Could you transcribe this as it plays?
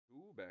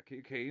back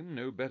he came,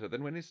 no better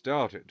than when he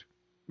started.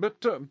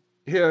 But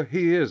here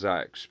he is,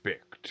 I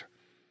expect."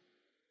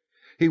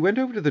 He went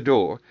over to the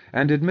door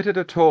and admitted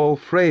a tall,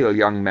 frail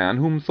young man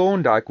whom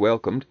Thorndyke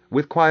welcomed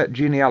with quiet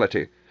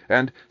geniality,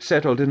 and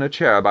settled in a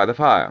chair by the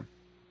fire.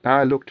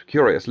 I looked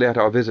curiously at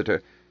our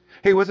visitor.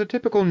 He was a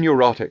typical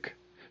neurotic,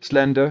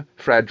 slender,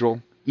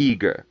 fragile,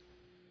 eager.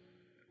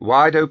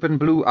 Wide-open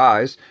blue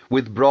eyes,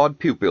 with broad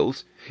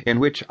pupils, in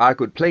which I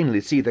could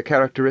plainly see the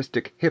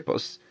characteristic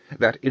hippus,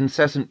 that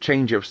incessant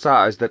change of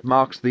size that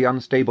marks the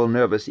unstable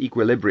nervous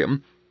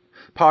equilibrium,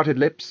 parted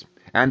lips,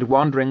 and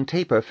wandering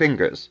taper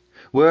fingers,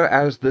 were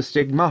as the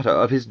stigmata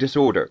of his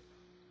disorder.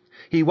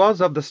 He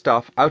was of the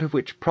stuff out of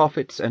which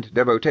prophets and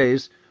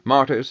devotees,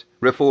 martyrs,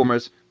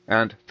 reformers,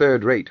 and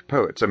third-rate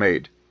poets are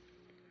made.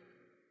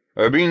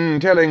 "I've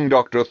been telling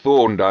Dr.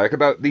 Thorndyke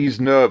about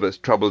these nervous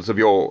troubles of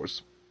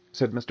yours,"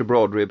 said Mr.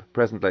 Broadrib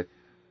presently.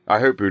 "I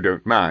hope you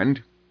don't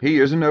mind. He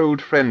is an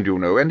old friend, you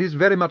know, and is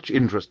very much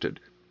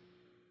interested."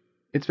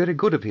 "It's very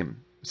good of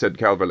him," said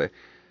Calverley.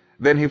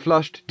 Then he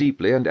flushed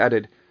deeply and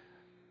added,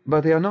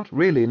 "But they are not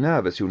really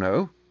nervous, you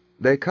know.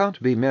 They can't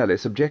be merely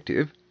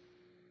subjective."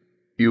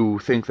 "You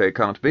think they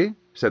can't be?"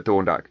 said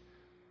Thorndyke.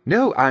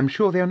 "No, I'm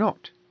sure they are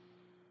not."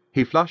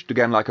 He flushed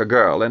again like a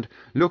girl, and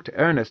looked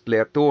earnestly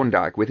at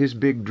Thorndyke with his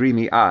big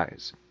dreamy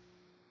eyes.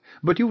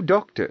 "But you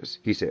doctors,"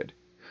 he said,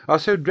 "are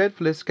so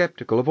dreadfully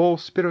sceptical of all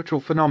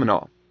spiritual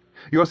phenomena.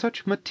 You're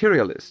such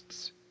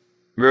materialists."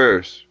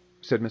 "Yes,"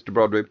 said Mr.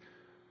 Broadrib.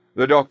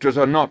 "The doctors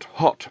are not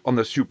hot on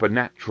the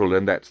supernatural,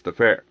 and that's the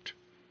fact."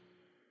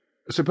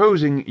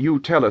 "Supposing you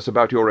tell us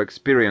about your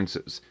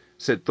experiences,"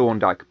 said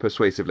Thorndyke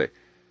persuasively.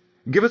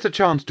 "Give us a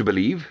chance to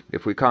believe,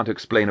 if we can't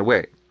explain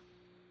away."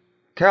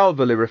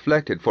 Calverley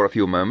reflected for a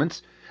few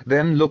moments.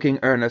 Then, looking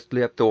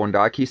earnestly at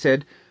Thorndyke, he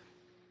said,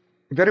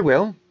 "Very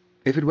well.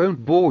 If it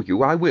won't bore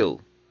you, I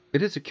will.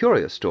 It is a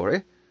curious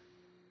story."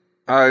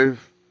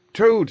 "I've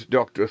told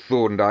Dr.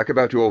 Thorndyke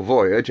about your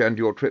voyage and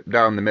your trip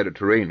down the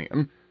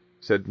Mediterranean,"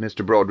 said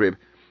Mr. Broadrib.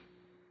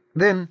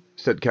 "Then,"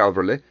 said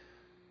Calverley,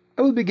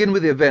 "I will begin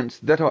with the events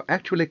that are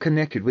actually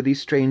connected with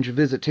these strange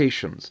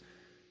visitations.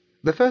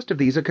 The first of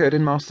these occurred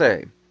in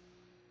Marseille.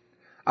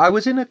 I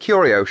was in a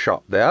curio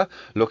shop there,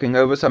 looking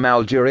over some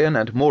Algerian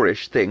and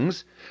Moorish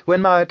things,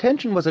 when my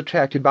attention was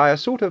attracted by a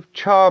sort of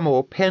charm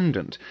or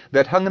pendant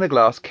that hung in a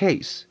glass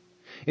case.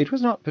 It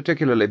was not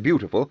particularly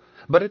beautiful,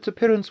 but its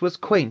appearance was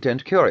quaint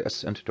and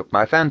curious, and took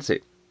my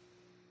fancy.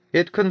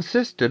 It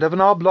consisted of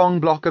an oblong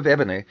block of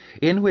ebony,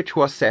 in which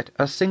was set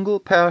a single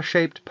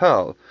pear-shaped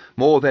pearl,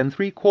 more than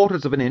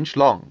 3/4 of an inch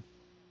long.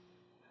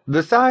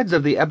 The sides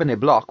of the ebony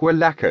block were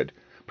lacquered,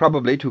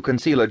 probably to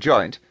conceal a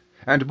joint,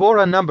 and bore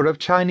a number of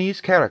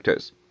Chinese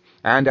characters,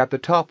 and at the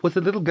top was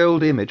a little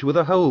gold image with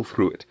a hole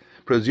through it,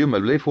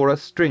 presumably for a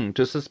string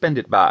to suspend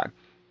it by.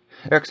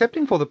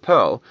 Excepting for the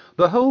pearl,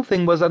 the whole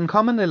thing was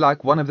uncommonly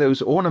like one of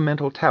those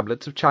ornamental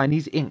tablets of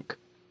Chinese ink.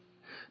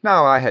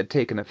 Now I had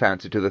taken a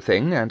fancy to the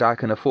thing, and I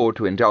can afford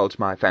to indulge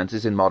my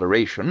fancies in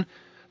moderation.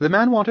 The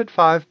man wanted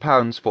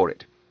 £5 for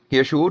it. He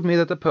assured me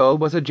that the pearl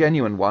was a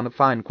genuine one of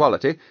fine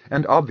quality,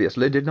 and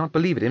obviously did not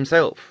believe it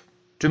himself.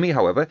 To me,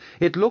 however,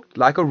 it looked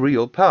like a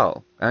real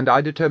pearl, and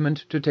I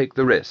determined to take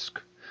the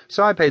risk.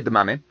 So I paid the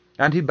money,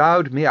 and he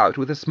bowed me out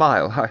with a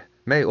smile, I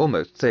may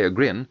almost say a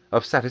grin,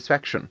 of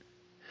satisfaction.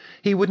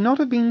 He would not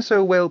have been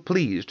so well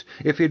pleased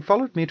if he had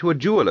followed me to a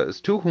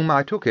jeweller's, to whom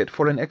I took it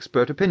for an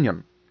expert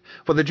opinion,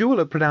 for the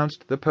jeweller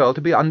pronounced the pearl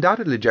to be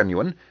undoubtedly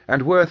genuine,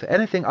 and worth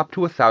anything up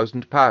to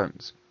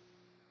 £1,000.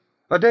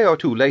 A day or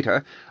two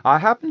later, I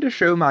happened to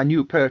show my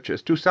new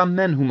purchase to some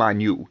men whom I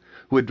knew,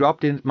 who had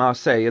dropped in at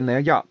Marseille in their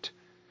yacht.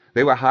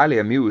 They were highly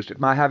amused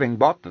at my having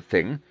bought the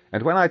thing,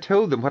 and when I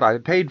told them what I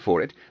had paid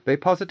for it, they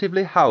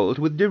positively howled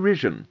with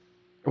derision.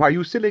 "Why,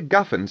 you silly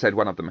guffin," said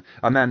one of them,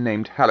 a man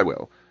named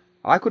Halliwell.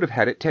 "I could have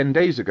had it 10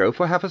 days ago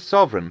for half a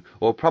sovereign,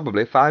 or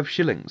probably 5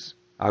 shillings.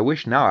 I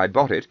wish now I'd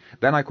bought it,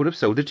 then I could have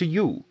sold it to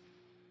you."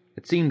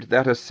 It seemed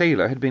that a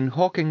sailor had been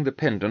hawking the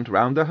pendant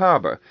round the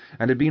harbour,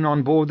 and had been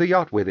on board the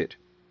yacht with it.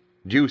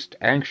 "Deuced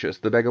anxious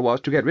the beggar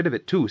was to get rid of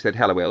it too," said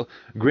Halliwell,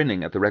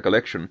 grinning at the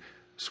recollection.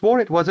 "Swore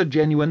it was a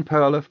genuine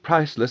pearl of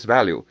priceless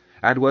value,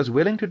 and was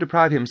willing to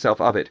deprive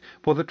himself of it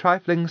for the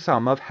trifling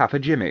sum of half a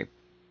jimmy.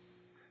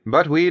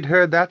 But we'd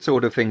heard that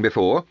sort of thing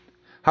before.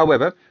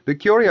 However, the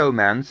curio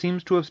man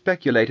seems to have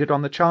speculated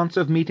on the chance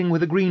of meeting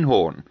with a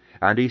greenhorn,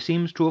 and he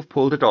seems to have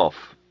pulled it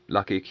off.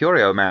 Lucky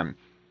curio man."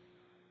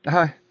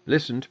 I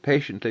listened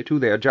patiently to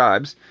their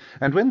jibes,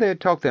 and when they had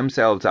talked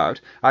themselves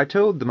out, I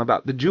told them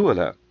about the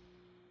jeweller.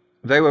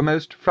 They were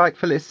most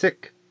frightfully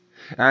sick,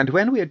 and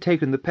when we had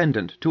taken the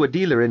pendant to a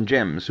dealer in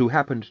gems who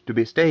happened to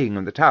be staying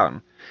in the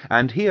town,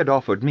 and he had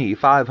offered me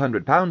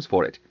 £500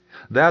 for it,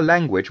 their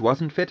language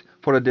wasn't fit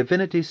for a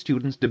divinity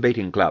students'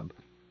 debating club.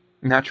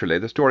 Naturally,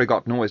 the story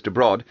got noised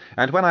abroad,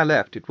 and when I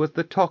left it was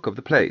the talk of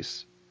the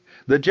place.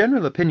 The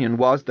general opinion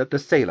was that the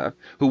sailor,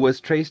 who was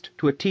traced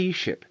to a tea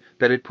ship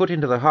that had put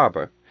into the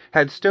harbour,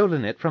 had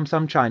stolen it from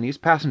some Chinese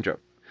passenger,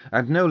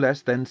 and no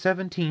less than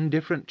 17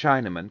 different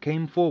Chinamen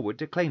came forward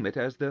to claim it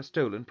as their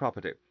stolen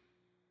property.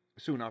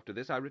 Soon after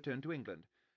this I returned to England.